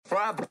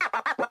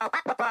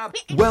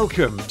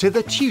Welcome to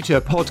the Tutor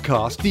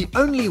Podcast, the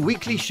only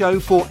weekly show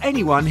for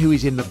anyone who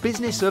is in the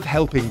business of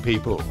helping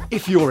people.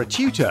 If you're a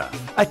tutor,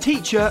 a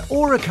teacher,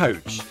 or a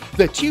coach,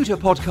 the Tutor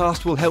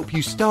Podcast will help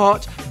you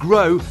start,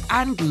 grow,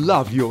 and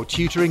love your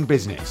tutoring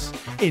business.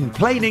 In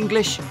plain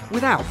English,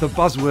 without the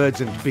buzzwords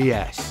and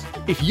BS.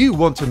 If you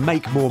want to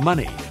make more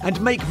money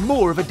and make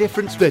more of a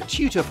difference, the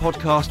Tutor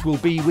Podcast will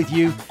be with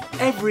you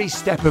every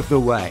step of the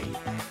way.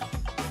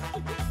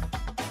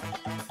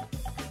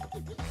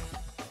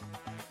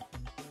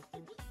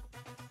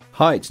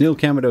 Hi, it's Neil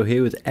Camerado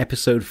here with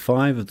episode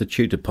 5 of the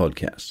Tutor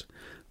Podcast,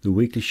 the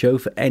weekly show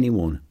for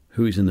anyone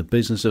who is in the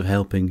business of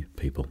helping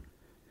people.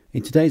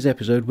 In today's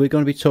episode, we're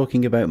going to be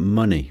talking about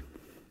money,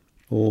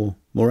 or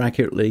more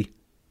accurately,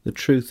 the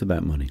truth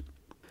about money.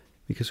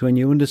 Because when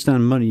you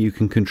understand money, you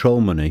can control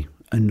money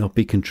and not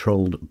be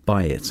controlled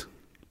by it.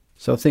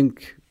 So I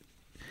think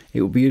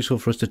it would be useful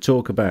for us to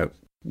talk about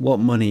what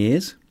money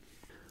is,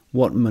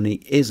 what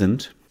money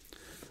isn't,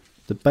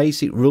 the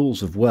basic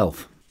rules of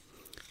wealth,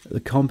 the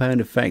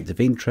compound effect of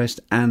interest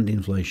and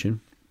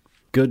inflation,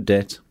 good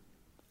debt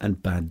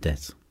and bad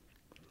debt.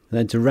 And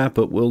then to wrap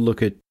up, we'll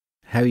look at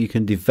how you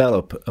can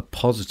develop a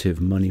positive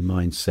money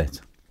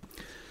mindset.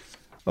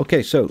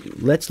 Okay, so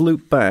let's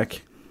loop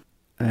back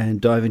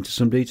and dive into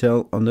some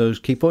detail on those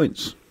key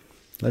points.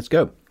 Let's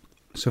go.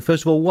 So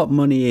first of all, what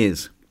money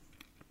is.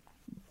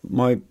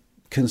 My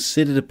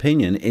considered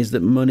opinion is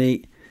that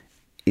money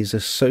is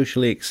a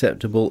socially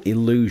acceptable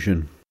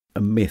illusion,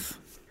 a myth.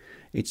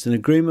 It's an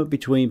agreement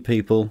between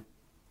people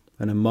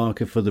and a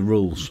marker for the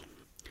rules.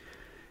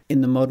 In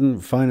the modern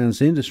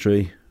finance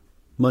industry,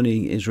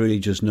 money is really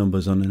just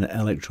numbers on an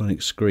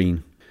electronic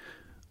screen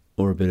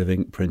or a bit of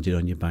ink printed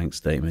on your bank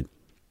statement.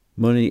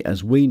 Money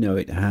as we know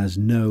it has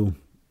no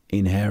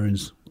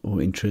inherent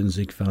or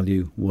intrinsic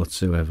value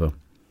whatsoever.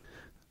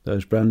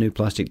 Those brand new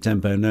plastic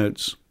 £10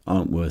 notes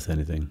aren't worth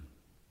anything.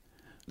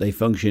 They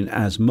function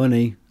as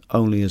money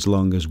only as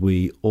long as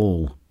we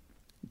all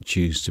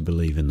choose to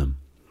believe in them.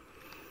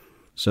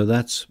 So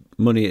that's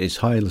money at its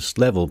highest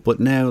level. But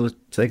now let's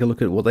take a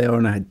look at what they are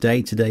on a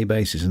day-to-day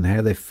basis and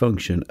how they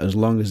function as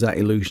long as that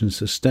illusion is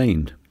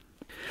sustained.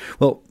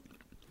 Well,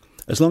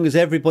 as long as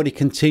everybody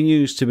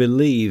continues to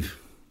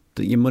believe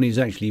that your money is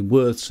actually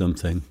worth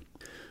something,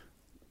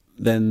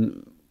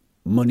 then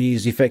money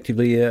is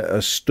effectively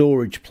a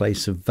storage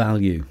place of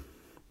value.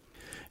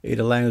 It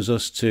allows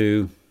us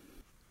to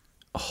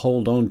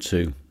hold on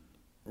to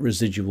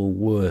residual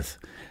worth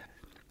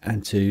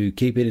and to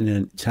keep it in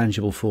a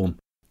tangible form.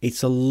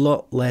 It's a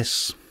lot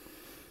less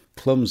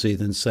clumsy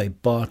than, say,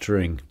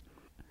 bartering,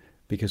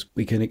 because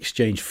we can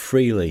exchange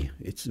freely.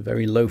 It's a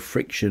very low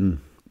friction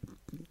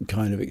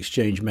kind of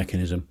exchange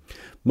mechanism,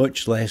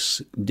 much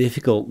less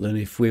difficult than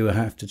if we would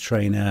have to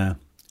train our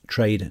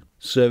trade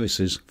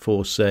services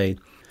for, say,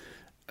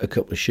 a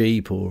couple of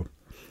sheep or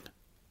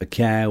a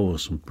cow or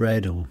some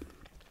bread or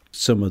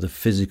some other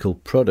physical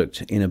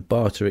product in a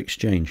barter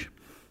exchange.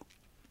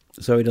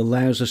 So it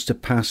allows us to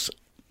pass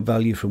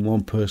value from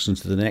one person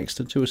to the next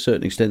and to a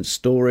certain extent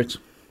store it.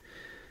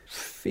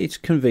 It's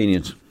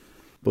convenient,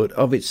 but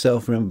of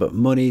itself, remember,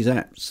 money is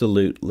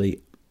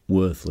absolutely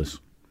worthless.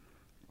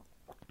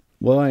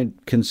 What I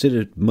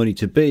consider money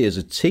to be as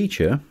a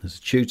teacher, as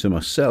a tutor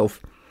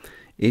myself,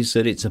 is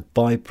that it's a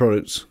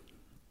byproduct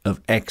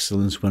of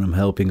excellence when I'm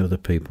helping other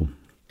people.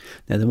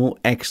 Now, the more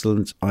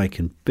excellent I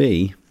can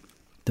be,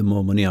 the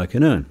more money I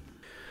can earn,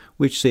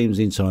 which seems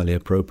entirely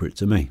appropriate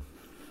to me.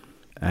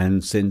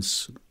 And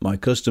since my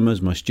customers,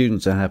 my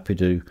students are happy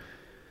to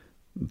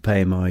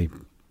pay my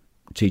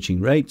teaching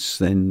rates,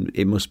 then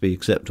it must be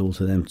acceptable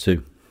to them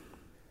too.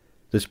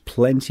 There's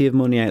plenty of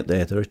money out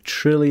there. There are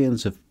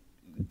trillions of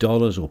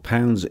dollars or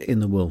pounds in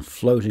the world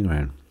floating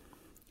around.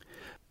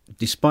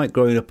 Despite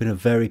growing up in a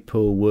very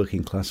poor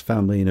working class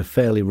family in a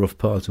fairly rough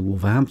part of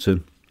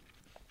Wolverhampton,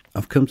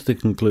 I've come to the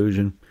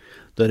conclusion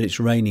that it's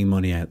raining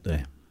money out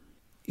there.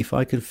 If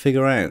I can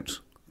figure out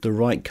the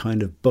right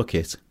kind of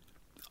bucket,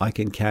 I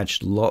can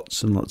catch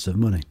lots and lots of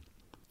money.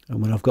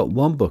 And when I've got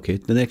one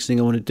bucket, the next thing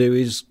I want to do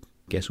is,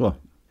 guess what?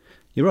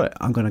 You're right,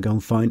 I'm going to go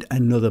and find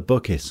another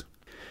bucket.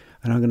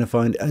 And I'm going to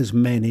find as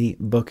many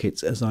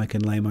buckets as I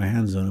can lay my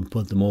hands on and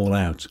put them all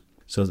out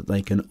so that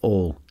they can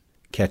all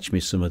catch me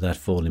some of that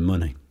falling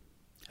money.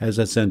 How's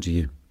that sound to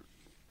you?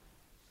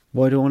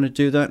 Why do I want to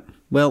do that?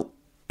 Well,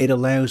 it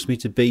allows me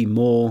to be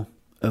more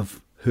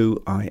of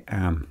who I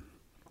am.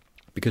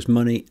 Because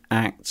money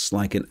acts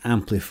like an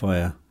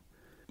amplifier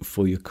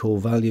for your core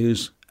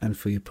values and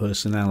for your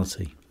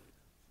personality.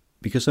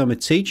 Because I'm a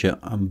teacher,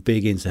 I'm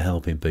big into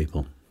helping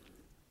people.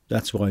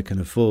 That's why I can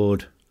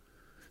afford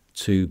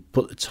to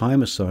put the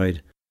time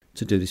aside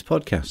to do this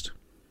podcast.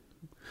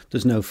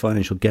 There's no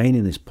financial gain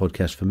in this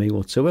podcast for me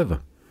whatsoever.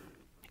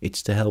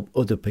 It's to help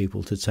other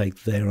people to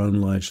take their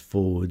own lives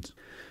forward.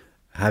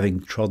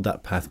 Having trod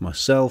that path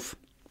myself,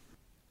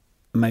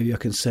 maybe I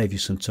can save you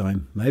some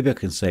time, maybe I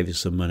can save you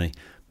some money,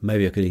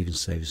 maybe I could even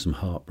save you some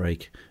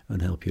heartbreak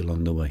and help you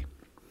along the way.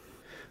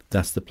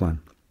 That's the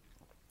plan.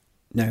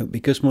 Now,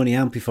 because money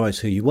amplifies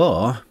who you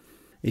are,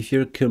 if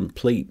you're a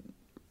complete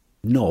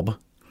knob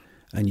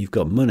and you've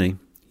got money,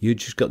 you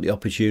just got the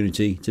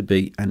opportunity to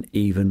be an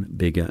even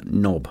bigger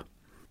knob.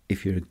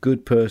 If you're a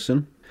good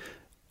person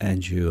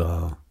and you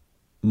are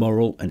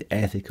moral and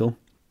ethical,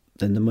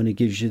 then the money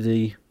gives you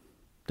the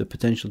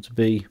potential to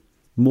be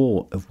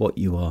more of what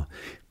you are.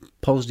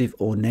 Positive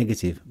or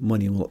negative,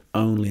 money will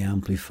only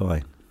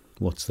amplify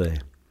what's there.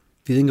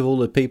 If you think of all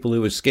the people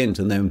who were skint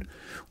and then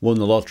won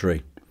the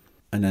lottery,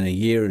 and then a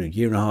year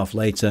and a half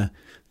later,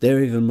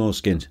 they're even more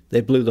skint.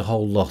 They blew the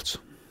whole lot.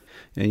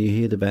 And you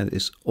hear about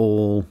this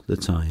all the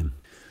time.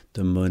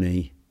 The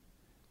money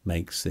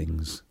makes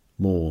things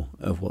more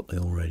of what they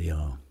already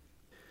are.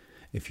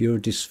 If you're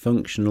a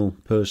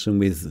dysfunctional person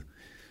with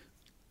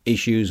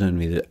issues and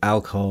with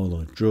alcohol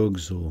or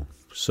drugs or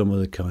some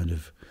other kind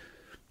of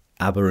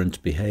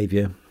aberrant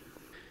behaviour,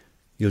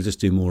 you'll just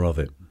do more of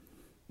it.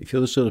 If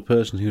you're the sort of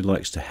person who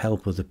likes to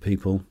help other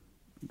people,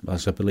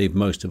 as I believe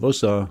most of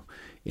us are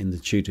in the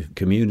tutor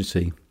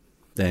community,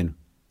 then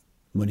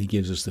money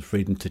gives us the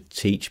freedom to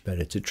teach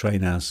better, to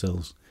train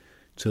ourselves,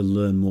 to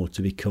learn more,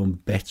 to become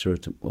better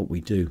at what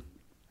we do.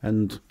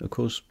 And of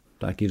course,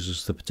 that gives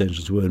us the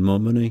potential to earn more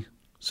money.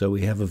 So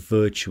we have a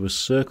virtuous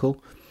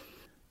circle.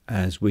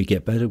 As we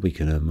get better, we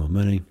can earn more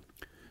money,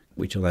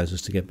 which allows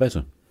us to get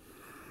better.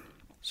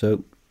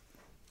 So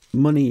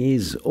money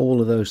is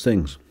all of those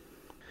things.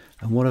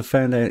 And what I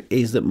found out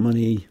is that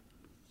money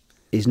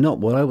is not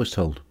what I was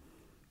told.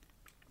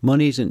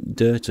 Money isn't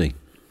dirty.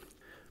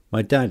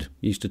 My dad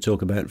used to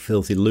talk about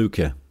filthy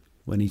lucre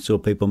when he saw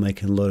people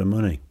making a lot of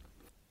money.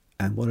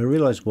 And what I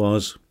realised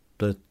was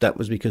that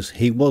was because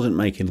he wasn't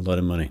making a lot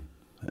of money.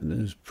 And there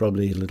was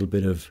probably a little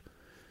bit of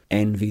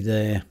envy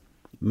there,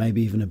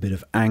 maybe even a bit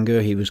of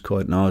anger. He was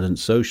quite an ardent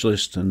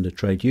socialist and a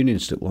trade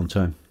unionist at one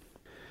time.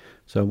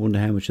 So I wonder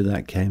how much of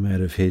that came out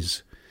of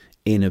his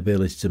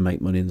inability to make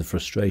money and the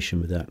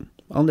frustration with that.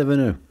 I'll never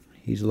know.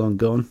 He's long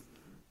gone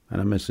and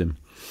I miss him.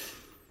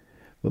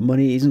 But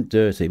money isn't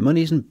dirty.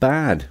 Money isn't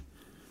bad.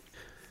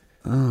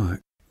 Oh,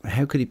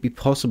 how could it be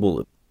possible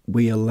that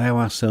we allow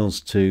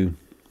ourselves to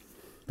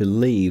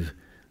believe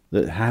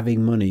that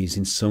having money is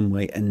in some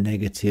way a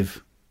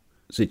negative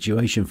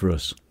situation for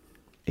us?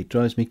 It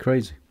drives me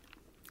crazy.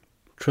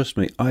 Trust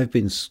me, I've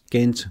been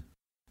skint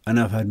and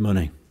I've had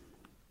money.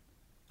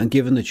 And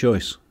given the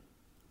choice,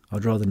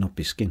 I'd rather not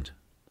be skint.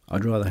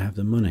 I'd rather have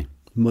the money.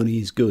 Money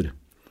is good.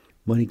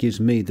 Money gives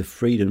me the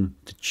freedom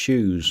to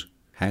choose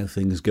how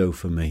things go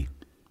for me.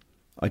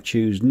 I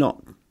choose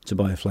not to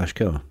buy a flash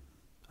car.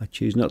 I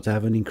choose not to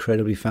have an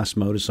incredibly fast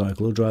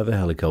motorcycle or drive a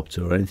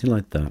helicopter or anything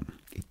like that.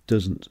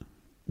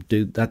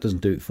 That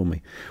doesn't do it for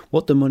me.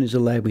 What the money's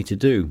allowed me to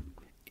do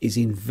is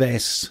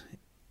invest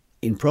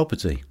in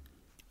property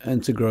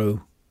and to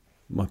grow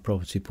my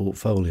property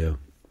portfolio.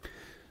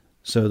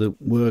 So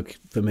that work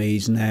for me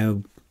is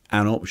now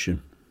an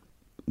option.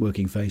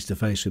 Working face to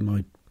face with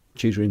my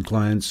tutoring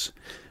clients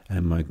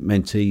and my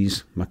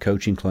mentees, my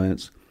coaching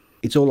clients.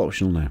 It's all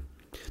optional now.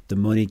 The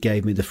money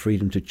gave me the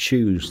freedom to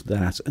choose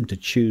that and to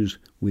choose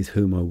with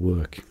whom I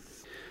work.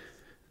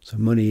 So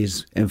money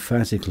is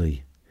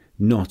emphatically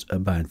not a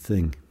bad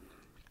thing.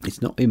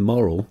 It's not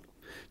immoral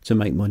to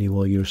make money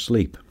while you're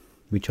asleep,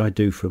 which I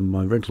do from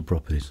my rental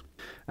properties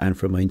and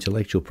from my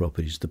intellectual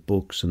properties, the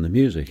books and the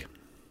music.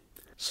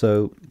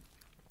 So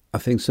I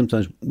think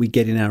sometimes we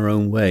get in our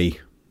own way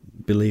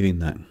believing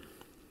that.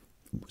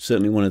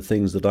 Certainly one of the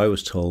things that I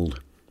was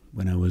told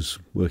when I was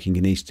working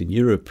in Eastern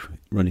Europe,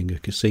 running a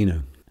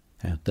casino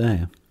out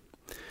there,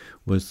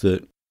 was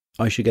that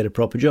I should get a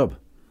proper job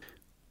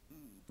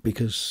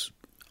because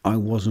I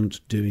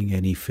wasn't doing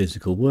any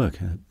physical work.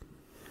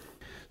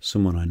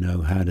 Someone I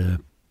know had a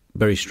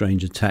very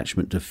strange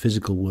attachment to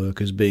physical work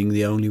as being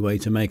the only way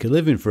to make a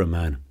living for a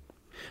man.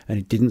 And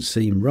it didn't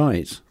seem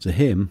right to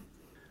him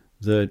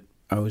that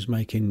I was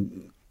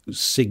making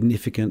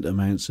significant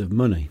amounts of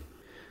money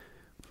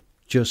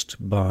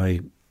just by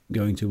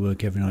going to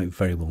work every night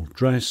very well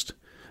dressed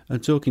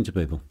and talking to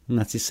people. And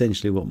that's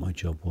essentially what my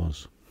job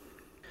was.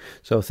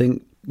 So I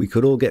think we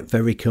could all get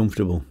very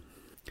comfortable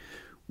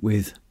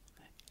with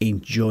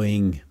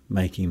enjoying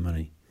making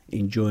money,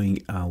 enjoying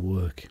our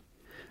work.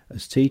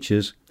 As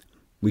teachers,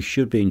 we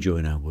should be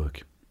enjoying our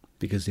work,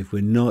 because if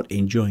we're not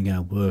enjoying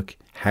our work,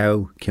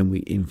 how can we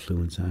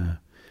influence our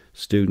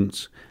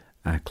students,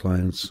 our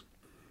clients?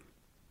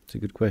 It's a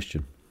good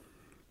question.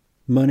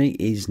 Money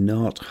is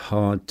not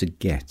hard to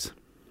get.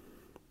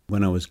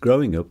 When I was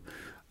growing up,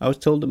 I was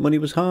told that money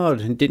was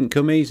hard and didn't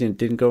come easy and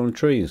didn't grow on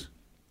trees.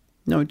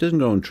 No, it doesn't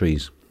grow on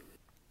trees.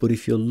 But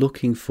if you're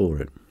looking for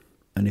it,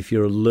 and if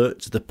you're alert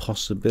to the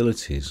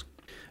possibilities,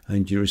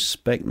 and you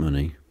respect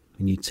money,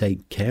 and you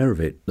take care of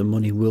it, the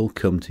money will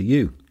come to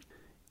you.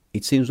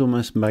 It seems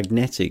almost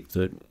magnetic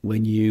that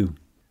when you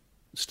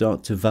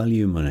start to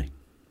value money,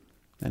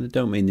 and I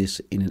don't mean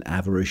this in an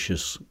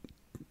avaricious,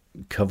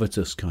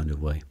 covetous kind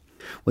of way,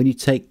 when you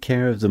take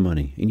care of the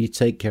money and you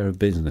take care of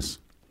business,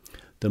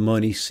 the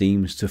money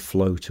seems to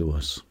flow to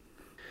us.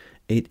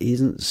 It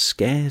isn't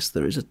scarce.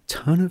 There is a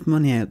ton of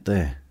money out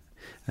there.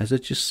 As I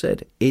just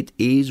said, it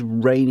is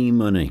rainy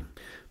money.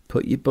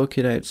 Put your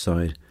bucket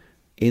outside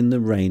in the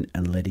rain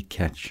and let it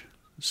catch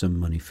some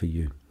money for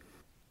you.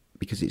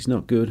 Because it's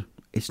not good,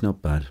 it's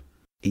not bad.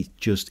 It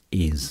just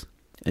is.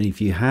 And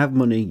if you have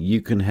money,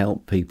 you can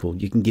help people.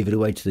 You can give it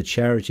away to the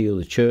charity or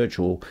the church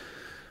or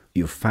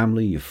your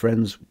family, your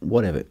friends,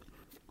 whatever.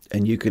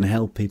 And you can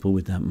help people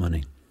with that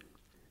money.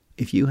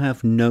 If you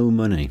have no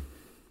money,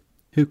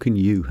 who can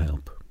you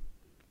help?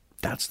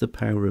 That's the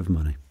power of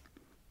money.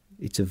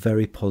 It's a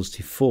very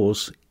positive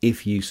force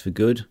if used for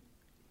good.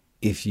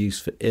 If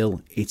used for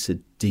ill, it's a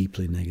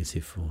deeply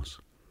negative force.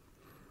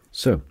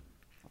 So,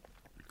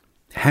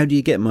 how do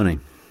you get money?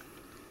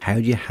 How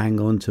do you hang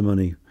on to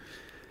money?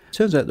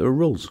 Turns out there are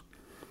rules.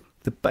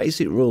 The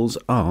basic rules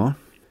are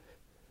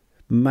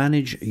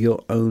manage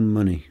your own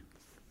money.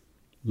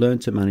 Learn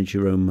to manage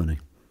your own money.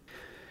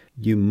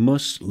 You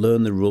must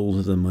learn the rules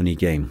of the money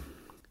game.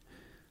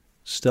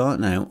 Start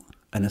now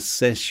and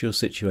assess your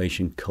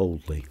situation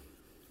coldly.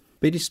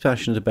 Be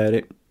dispassionate about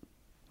it.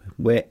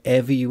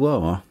 Wherever you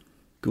are,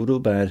 good or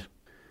bad,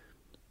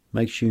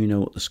 make sure you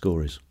know what the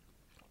score is.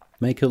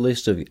 Make a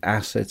list of your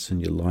assets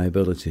and your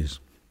liabilities.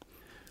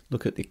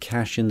 Look at the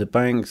cash in the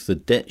bank, the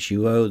debts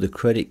you owe, the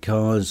credit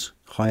cards,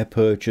 hire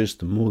purchase,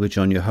 the mortgage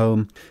on your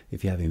home.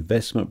 If you have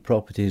investment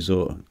properties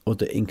or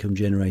other income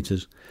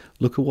generators,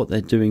 look at what they're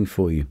doing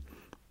for you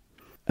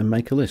and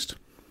make a list.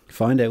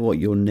 Find out what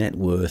your net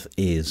worth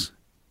is.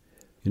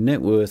 Your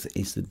net worth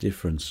is the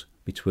difference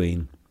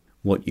between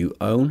what you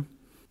own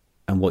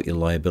and what your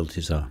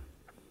liabilities are.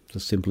 It's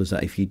as simple as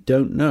that. If you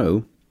don't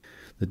know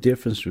the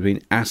difference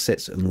between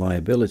assets and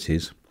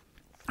liabilities,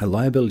 a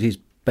liability is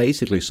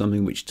basically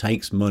something which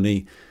takes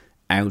money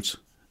out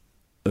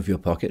of your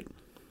pocket,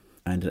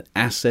 and an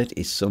asset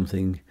is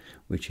something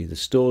which either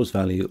stores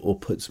value or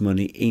puts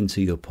money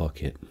into your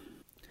pocket.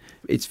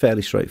 It's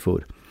fairly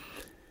straightforward.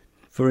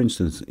 For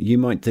instance, you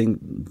might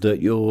think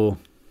that your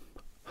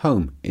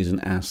home is an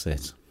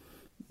asset,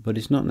 but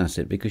it's not an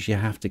asset because you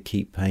have to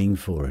keep paying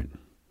for it.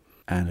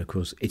 And of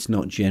course, it's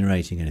not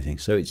generating anything.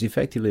 So it's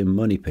effectively a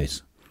money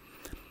pit.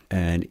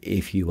 And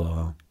if you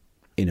are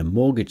in a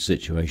mortgage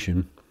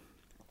situation,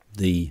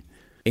 the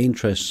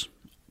interest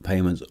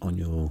payments on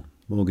your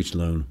mortgage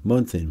loan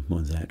month in,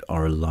 month out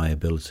are a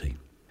liability.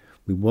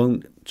 We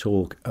won't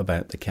talk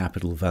about the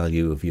capital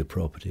value of your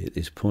property at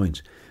this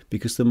point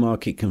because the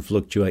market can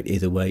fluctuate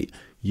either way.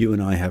 You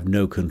and I have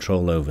no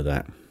control over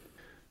that.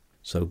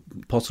 So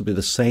possibly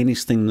the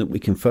sanest thing that we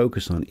can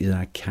focus on is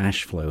our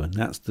cash flow, and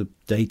that's the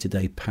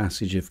day-to-day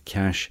passage of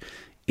cash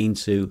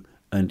into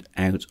and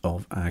out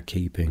of our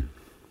keeping.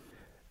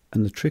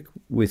 And the trick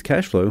with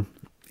cash flow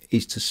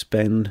is to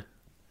spend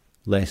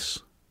less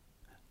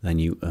than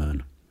you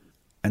earn.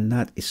 And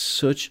that is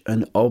such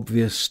an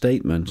obvious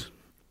statement,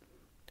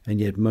 and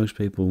yet most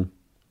people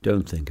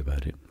don't think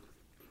about it.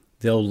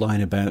 The old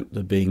line about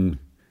there being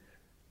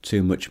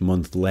too much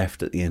month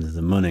left at the end of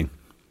the money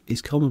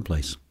is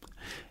commonplace.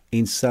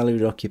 In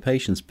salaried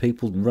occupations,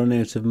 people run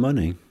out of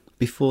money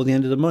before the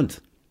end of the month.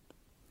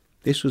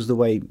 This was the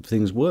way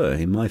things were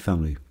in my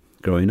family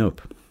growing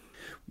up.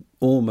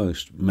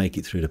 Almost make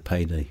it through to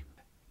payday.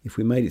 If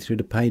we made it through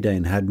to payday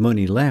and had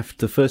money left,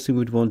 the first thing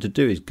we'd want to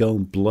do is go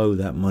and blow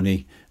that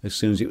money as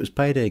soon as it was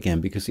payday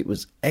again because it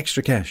was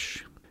extra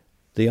cash.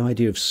 The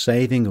idea of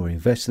saving or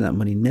investing that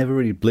money never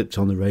really blipped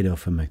on the radar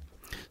for me.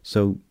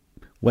 So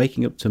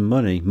waking up to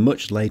money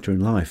much later in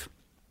life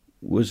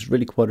was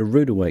really quite a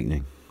rude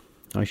awakening.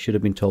 I should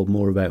have been told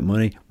more about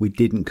money. We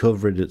didn't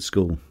cover it at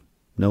school.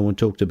 No one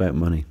talked about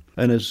money.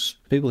 And as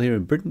people here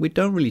in Britain, we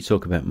don't really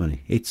talk about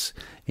money. It's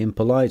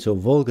impolite or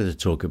vulgar to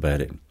talk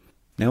about it.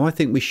 Now, I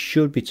think we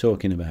should be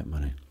talking about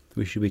money.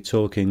 We should be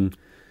talking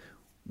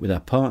with our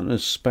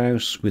partners,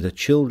 spouse, with our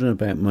children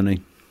about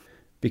money.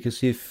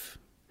 Because if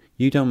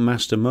you don't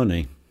master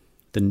money,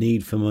 the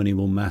need for money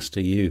will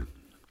master you.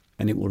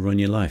 And it will run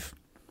your life.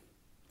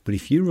 But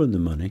if you run the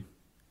money,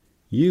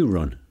 you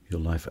run your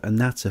life. And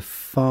that's a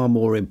far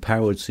more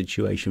empowered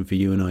situation for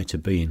you and I to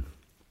be in.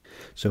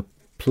 So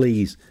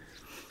please,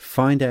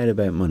 find out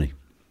about money.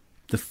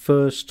 The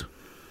first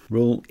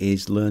rule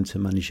is learn to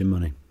manage your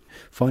money.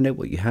 Find out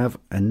what you have,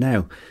 and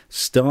now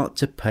start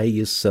to pay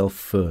yourself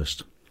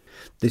first.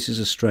 This is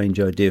a strange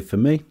idea for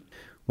me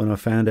when I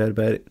found out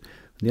about it.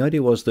 The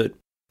idea was that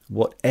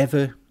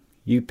whatever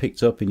you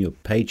picked up in your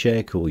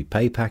paycheck or your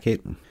pay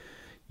packet,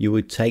 you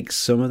would take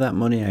some of that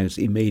money out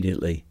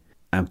immediately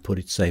and put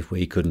it safe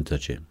where you couldn't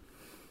touch it.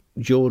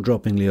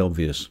 Jaw-droppingly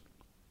obvious.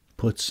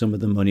 Put some of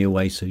the money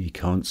away so you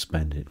can't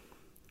spend it.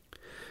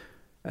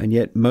 And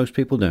yet most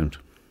people don't.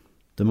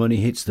 The money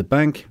hits the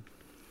bank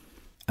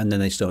and then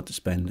they start to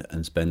spend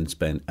and spend and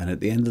spend. And at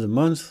the end of the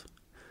month,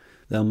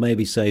 they'll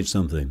maybe save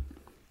something.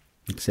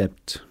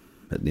 Except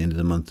at the end of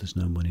the month, there's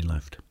no money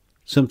left.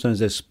 Sometimes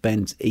they've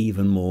spent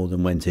even more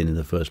than went in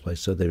the first place,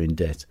 so they're in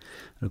debt.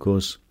 And of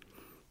course,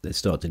 they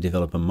start to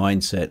develop a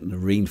mindset and a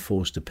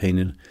reinforced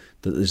opinion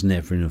that there's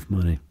never enough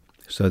money.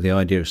 So the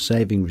idea of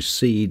saving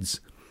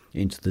recedes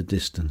into the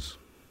distance.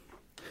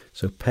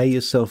 So pay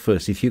yourself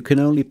first. If you can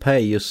only pay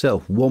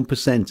yourself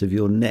 1% of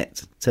your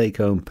net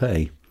take-home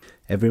pay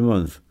every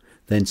month,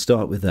 then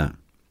start with that.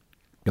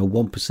 Go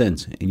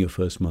 1% in your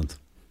first month.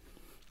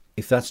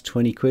 If that's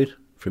 20 quid,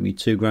 from your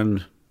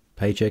 £2,000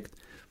 paycheck.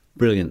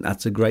 Brilliant.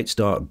 That's a great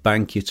start.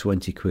 Bank your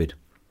 20 quid.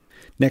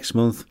 Next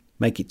month,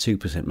 make it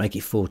 2%. Make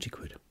it 40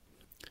 quid.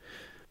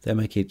 Then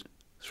make it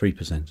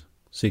 3%.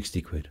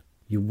 60 quid.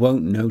 You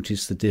won't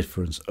notice the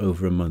difference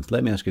over a month.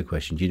 Let me ask you a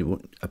question. Do you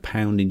want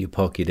 £1 in your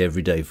pocket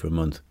every day for a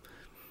month?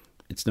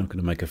 It's not going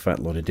to make a fat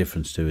lot of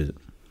difference to it.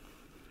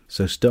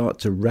 So start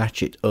to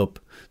ratchet up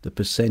the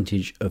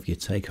percentage of your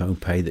take-home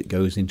pay that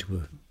goes into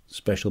a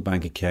special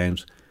bank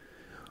account,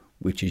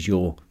 which is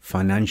your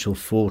financial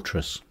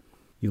fortress.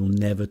 You'll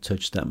never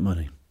touch that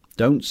money.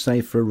 Don't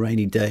save for a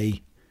rainy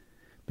day,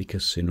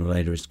 because sooner or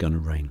later it's going to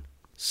rain.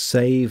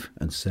 Save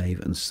and save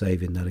and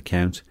save in that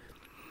account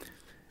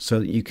so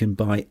that you can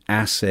buy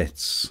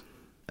assets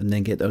and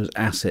then get those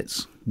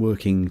assets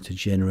working to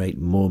generate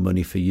more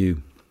money for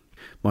you.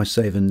 My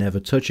Save and Never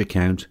Touch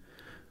account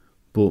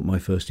bought my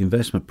first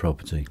investment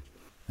property,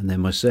 and then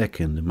my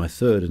second and my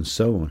third, and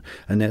so on.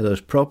 And now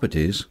those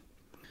properties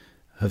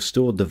have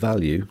stored the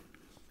value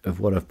of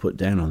what I've put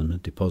down on them, the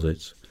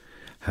deposits,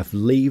 have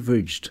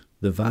leveraged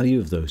the value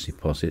of those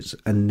deposits,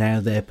 and now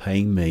they're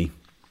paying me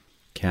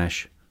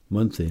cash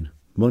month in,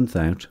 month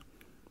out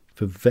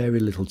for very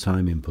little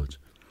time input.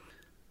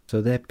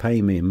 So they're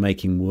paying me and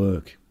making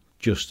work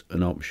just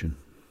an option.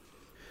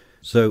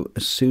 So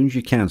as soon as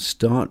you can,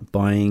 start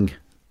buying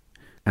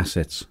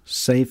assets.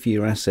 Save for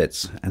your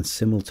assets, and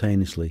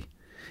simultaneously,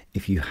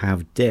 if you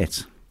have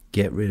debt,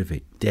 get rid of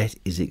it. Debt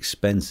is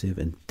expensive,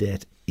 and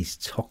debt is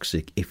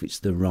toxic if it's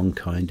the wrong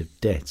kind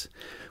of debt.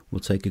 We'll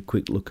take a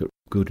quick look at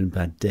good and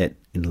bad debt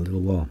in a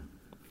little while.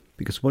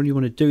 Because what you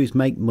want to do is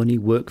make money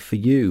work for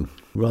you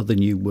rather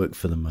than you work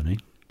for the money.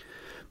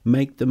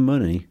 Make the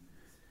money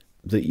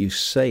that you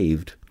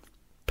saved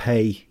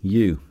pay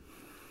you.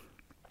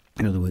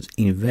 In other words,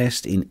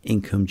 invest in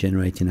income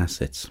generating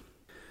assets.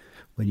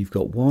 When you've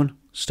got one,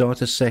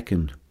 start a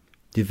second.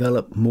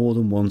 Develop more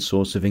than one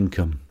source of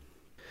income.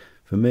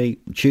 For me,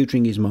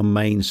 tutoring is my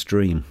main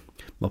stream.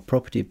 My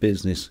property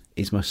business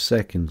is my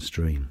second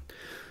stream.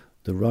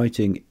 The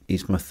writing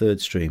is my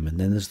third stream, and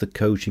then there's the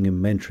coaching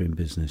and mentoring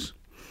business.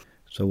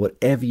 So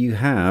whatever you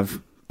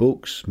have,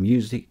 books,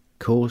 music,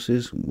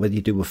 courses, whether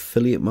you do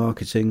affiliate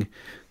marketing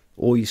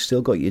or you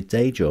still got your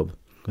day job,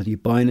 whether you're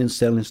buying and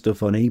selling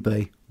stuff on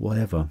eBay,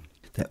 whatever,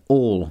 they're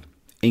all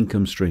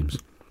income streams.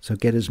 So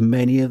get as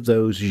many of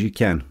those as you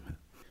can,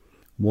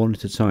 one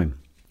at a time.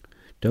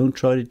 Don't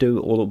try to do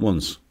it all at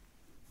once.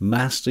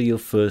 Master your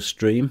first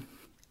stream,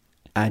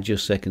 add your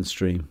second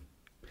stream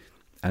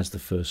as the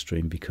first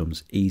stream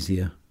becomes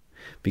easier,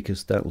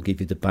 because that will give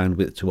you the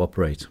bandwidth to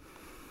operate.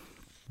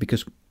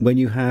 Because when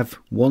you have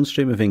one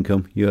stream of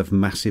income, you have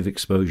massive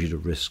exposure to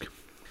risk,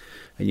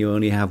 and you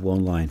only have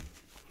one line.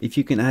 If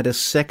you can add a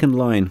second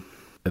line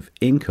of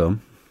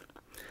income,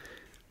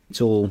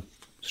 it's all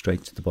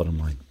straight to the bottom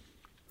line,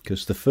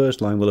 because the first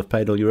line will have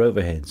paid all your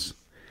overheads.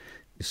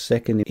 The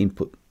second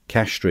input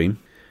cash stream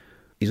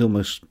is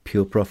almost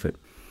pure profit,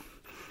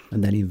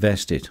 and then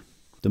invest it.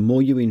 The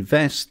more you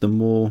invest, the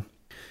more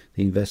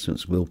the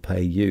investments will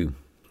pay you.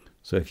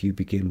 So if you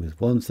begin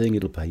with one thing,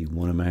 it'll pay you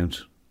one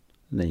amount,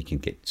 and then you can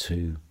get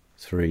 2,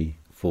 3,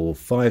 4,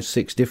 5,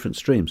 6 different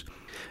streams,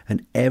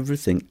 and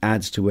everything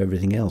adds to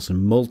everything else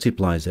and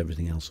multiplies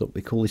everything else up.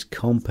 We call this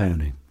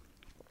compounding.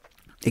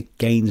 It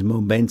gains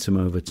momentum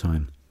over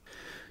time.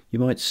 You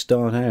might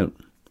start out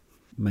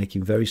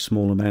making very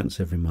small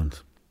amounts every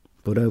month,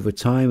 but over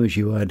time, as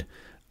you add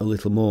a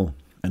little more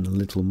and a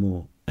little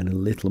more and a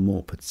little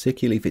more,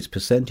 particularly if it's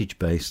percentage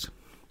based,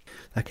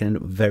 that can end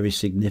up very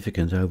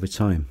significant over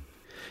time.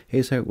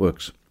 Here's how it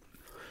works.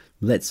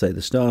 Let's say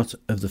the start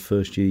of the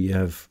first year you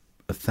have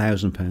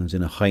 £1,000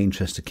 in a high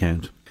interest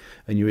account,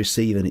 and you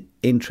receive an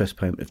interest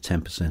payment of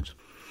 10%.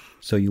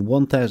 So your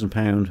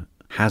 £1,000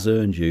 has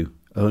earned you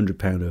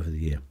 £100 over the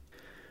year.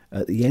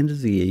 At the end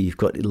of the year, you've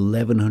got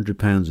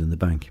 £1,100 in the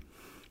bank,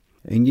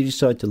 and you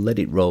decide to let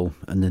it roll,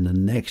 and then the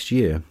next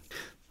year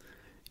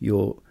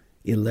your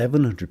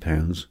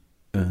 £1,100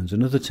 earns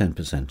another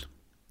 10%.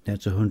 Now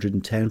it's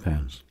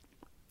 £110.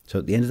 So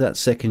at the end of that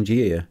second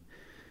year,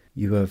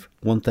 you have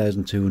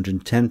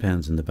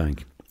 £1,210 in the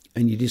bank,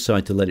 and you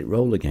decide to let it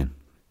roll again.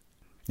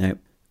 Now,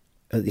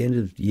 at the end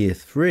of year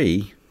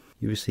 3,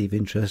 you receive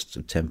interest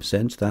of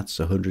 10%, that's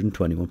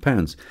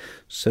 £121.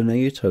 So now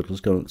your total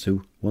has gone up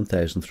to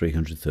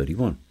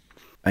 £1,331,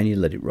 and you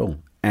let it roll,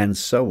 and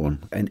so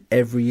on. And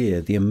every year,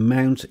 the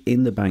amount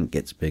in the bank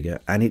gets bigger,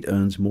 and it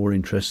earns more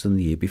interest than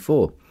the year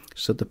before.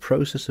 So the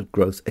process of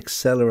growth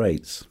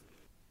accelerates.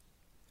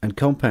 And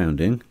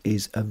compounding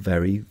is a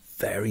very,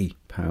 very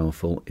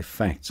powerful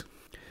effect.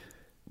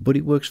 But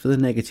it works for the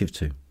negative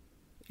too.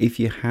 If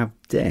you have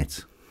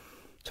debt,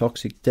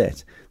 toxic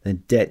debt,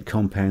 then debt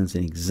compounds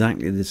in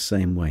exactly the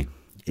same way.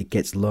 It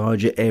gets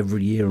larger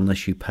every year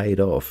unless you pay it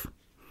off.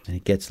 And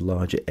it gets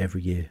larger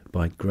every year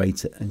by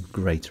greater and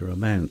greater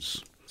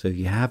amounts. So if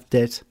you have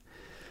debt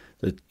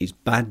that is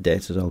bad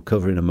debt, as I'll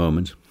cover in a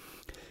moment,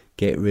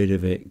 get rid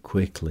of it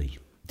quickly.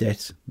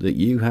 Debt that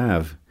you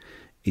have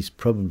is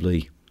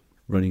probably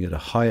running at a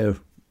higher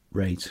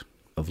rate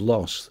of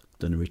loss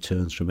than the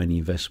returns from any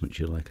investment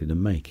you're likely to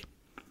make.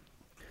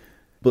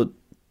 But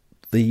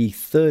the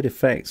third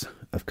effect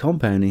of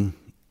compounding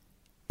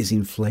is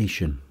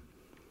inflation.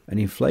 And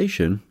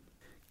inflation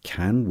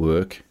can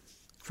work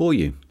for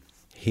you.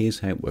 Here's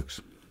how it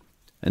works.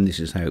 And this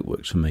is how it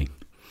works for me.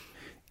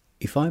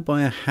 If I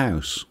buy a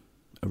house,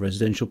 a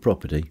residential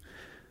property,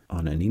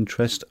 on an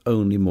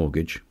interest-only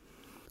mortgage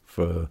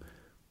for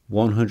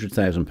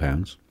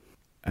 £100,000,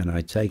 and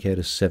I take out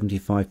a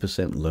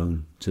 75%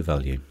 loan to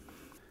value,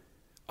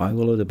 I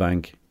will owe the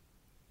bank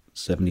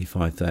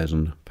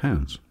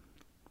 £75,000.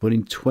 But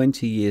in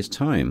 20 years'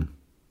 time,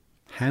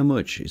 how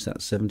much is that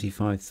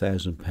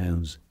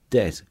 £75,000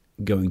 debt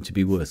going to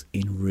be worth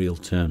in real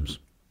terms?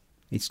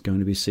 It's going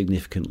to be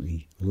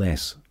significantly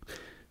less.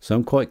 So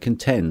I'm quite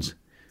content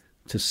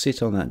to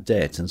sit on that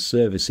debt and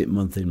service it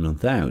month in,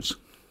 month out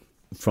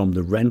from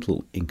the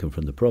rental income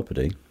from the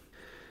property,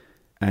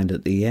 and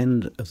at the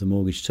end of the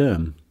mortgage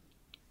term,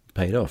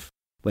 pay it off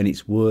when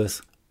it's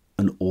worth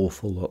an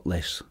awful lot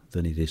less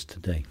than it is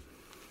today.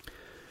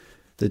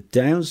 The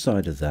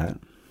downside of that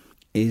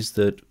is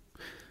that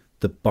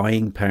the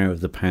buying power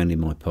of the pound in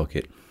my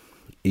pocket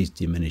is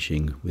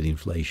diminishing with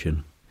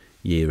inflation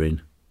year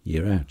in,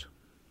 year out.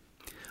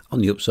 On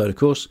the upside, of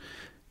course,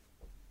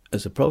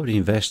 as a property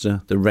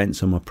investor, the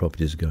rents on my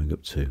properties are going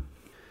up too.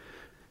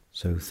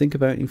 So think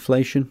about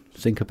inflation,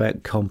 think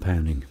about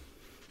compounding.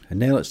 And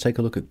now let's take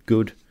a look at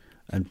good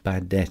and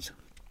bad debt.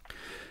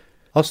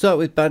 I'll start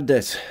with bad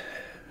debt,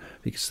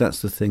 because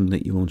that's the thing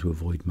that you want to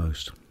avoid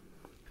most.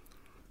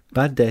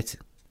 Bad debt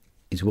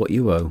is what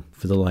you owe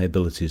for the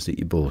liabilities that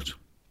you bought.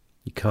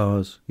 Your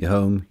cars, your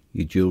home,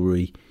 your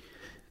jewellery,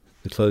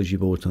 the clothes you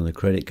bought on the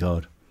credit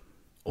card,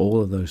 all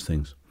of those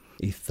things.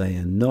 If they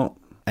are not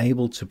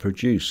able to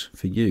produce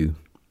for you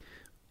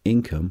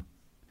income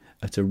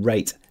at a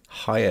rate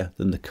higher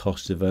than the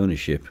cost of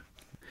ownership,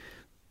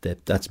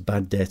 that's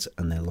bad debt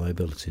and their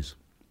liabilities.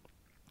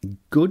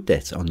 Good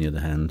debt, on the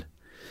other hand,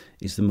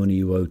 is the money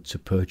you owe to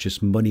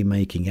purchase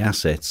money-making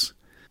assets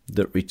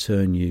that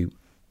return you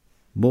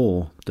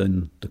more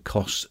than the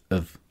cost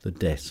of the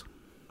debt.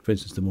 For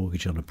instance, the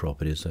mortgage on a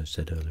property, as I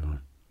said earlier on.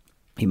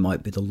 It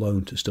might be the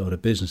loan to start a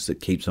business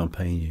that keeps on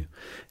paying you.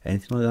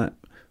 Anything like that,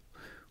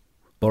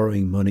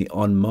 borrowing money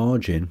on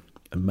margin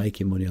and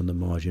making money on the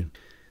margin,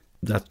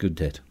 that's good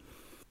debt.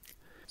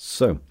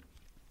 So,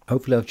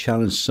 hopefully I've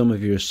challenged some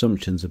of your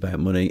assumptions about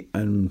money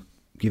and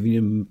given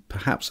you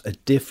perhaps a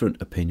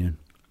different opinion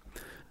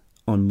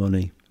on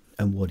money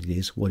and what it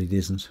is, what it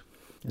isn't,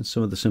 and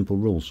some of the simple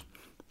rules.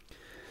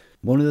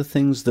 One of the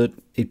things that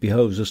it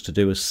behoves us to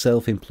do as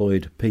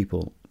self-employed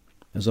people,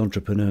 as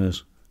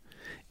entrepreneurs,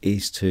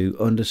 is to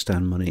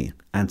understand money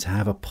and to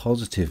have a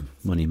positive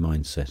money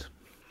mindset.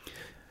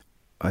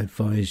 I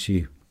advise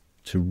you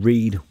to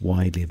read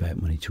widely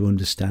about money, to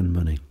understand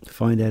money,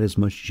 find out as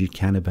much as you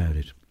can about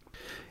it.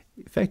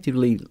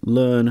 Effectively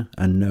learn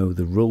and know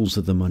the rules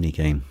of the money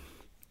game.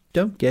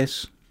 Don't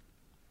guess.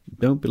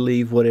 Don't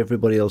believe what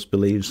everybody else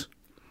believes,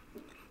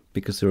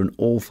 because there are an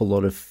awful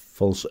lot of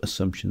false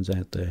assumptions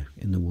out there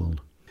in the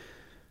world.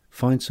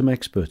 Find some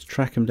experts,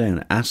 track them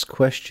down, ask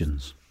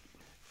questions.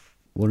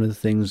 One of the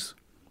things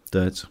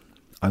that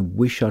I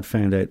wish I'd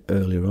found out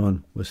earlier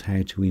on was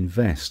how to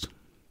invest.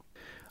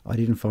 I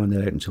didn't find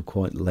that out until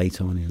quite late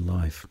on in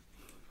life.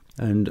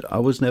 And I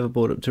was never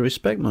brought up to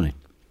respect money.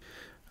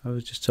 I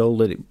was just told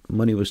that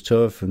money was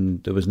tough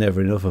and there was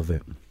never enough of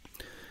it.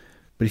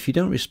 But if you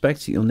don't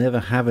respect it, you'll never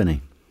have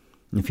any.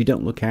 And if you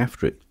don't look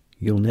after it,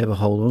 you'll never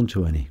hold on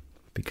to any,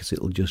 because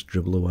it'll just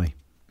dribble away.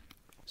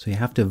 So you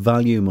have to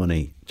value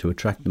money to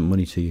attract the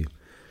money to you.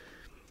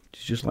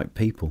 It's just like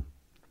people.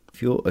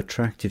 If you're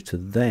attractive to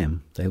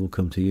them, they will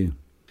come to you.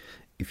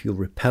 If you're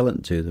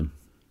repellent to them,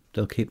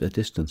 they'll keep their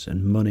distance.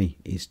 And money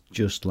is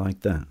just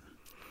like that.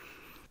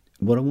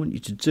 What I want you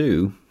to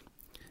do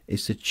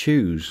is to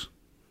choose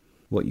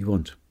what you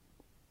want.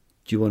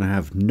 Do you want to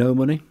have no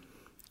money,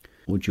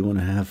 or do you want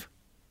to have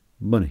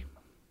money?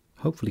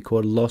 Hopefully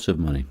quite a lot of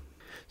money.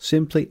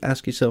 Simply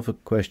ask yourself a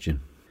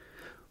question.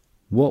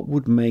 What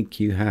would make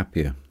you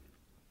happier?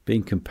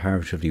 Being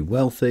comparatively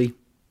wealthy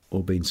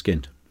or being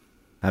skint?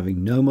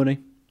 Having no money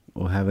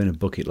or having a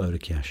bucket load of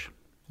cash?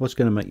 What's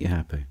going to make you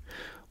happy?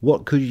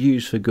 What could you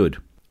use for good?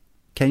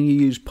 Can you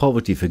use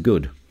poverty for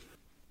good?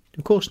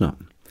 Of course not.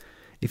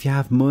 If you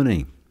have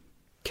money,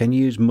 can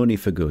you use money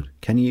for good?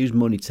 Can you use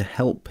money to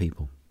help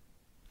people?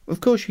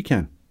 Of course you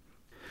can.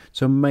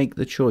 So make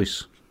the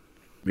choice.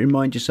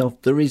 Remind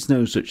yourself there is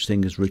no such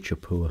thing as rich or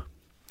poor.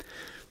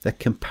 They're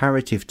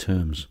comparative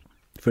terms.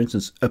 For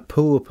instance, a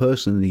poor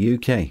person in the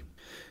UK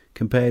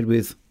compared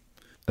with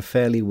a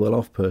fairly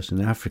well-off person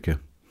in Africa,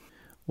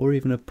 or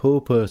even a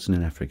poor person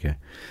in Africa.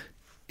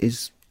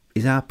 Is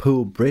our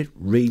poor Brit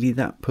really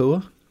that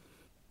poor?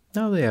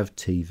 No, they have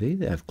TV,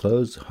 they have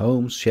clothes,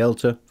 homes,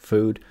 shelter,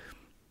 food.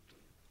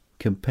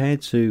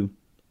 Compared to,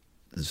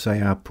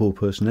 say, our poor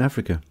person in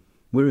Africa,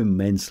 we're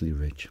immensely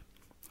rich.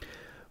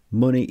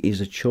 Money is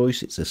a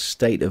choice, it's a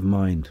state of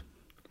mind.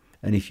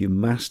 And if you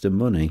master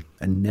money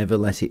and never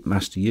let it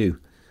master you,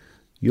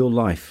 your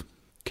life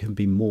can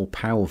be more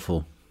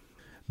powerful,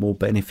 more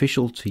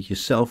beneficial to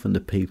yourself and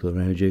the people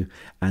around you,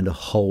 and a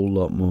whole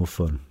lot more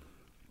fun.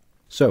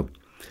 So,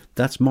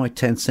 that's my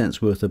 10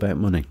 cents worth about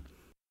money.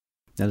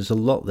 Now, there's a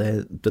lot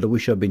there that I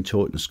wish I'd been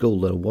taught in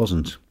school that I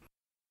wasn't.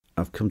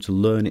 I've come to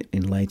learn it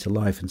in later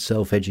life and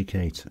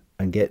self-educate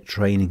and get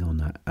training on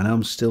that, and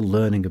I'm still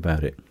learning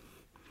about it.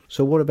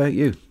 So what about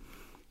you?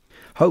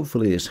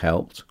 Hopefully this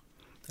helped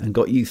and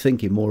got you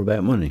thinking more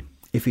about money.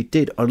 If it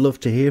did, I'd love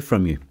to hear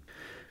from you,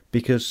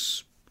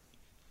 because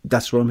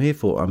that's what I'm here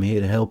for. I'm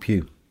here to help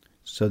you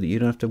so that you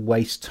don't have to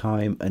waste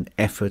time and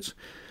effort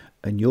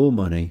and your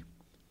money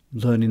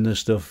learning the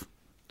stuff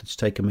that's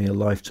taken me a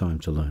lifetime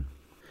to learn.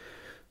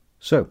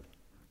 So,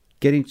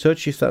 get in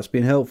touch if that's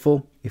been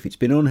helpful. If it's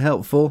been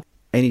unhelpful,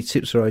 any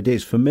tips or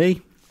ideas for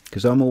me,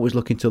 because I'm always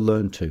looking to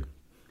learn too.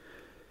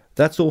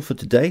 That's all for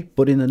today,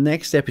 but in the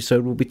next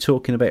episode we'll be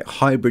talking about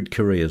hybrid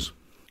careers,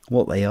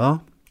 what they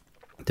are,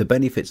 the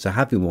benefits of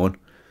having one,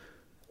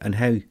 and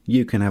how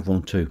you can have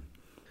one too.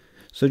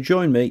 So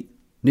join me,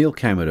 Neil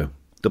Camero,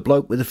 the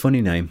bloke with a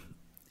funny name,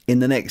 in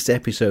the next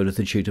episode of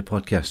the Tutor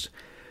Podcast.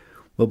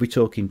 We'll be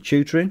talking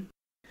tutoring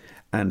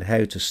and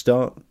how to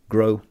start,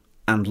 grow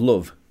and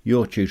love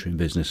your tutoring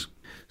business.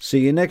 See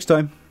you next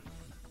time.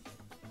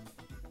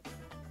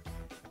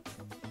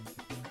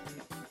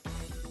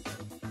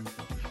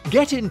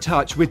 Get in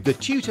touch with the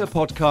Tutor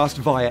Podcast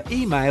via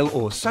email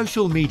or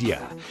social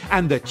media,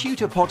 and the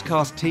Tutor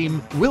Podcast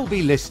team will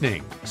be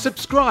listening.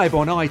 Subscribe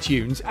on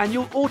iTunes and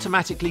you'll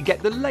automatically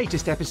get the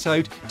latest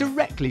episode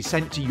directly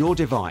sent to your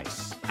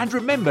device. And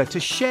remember to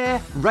share,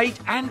 rate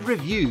and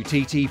review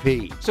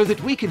TTP so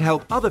that we can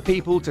help other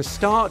people to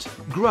start,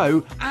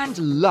 grow and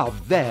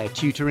love their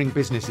tutoring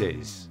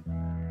businesses.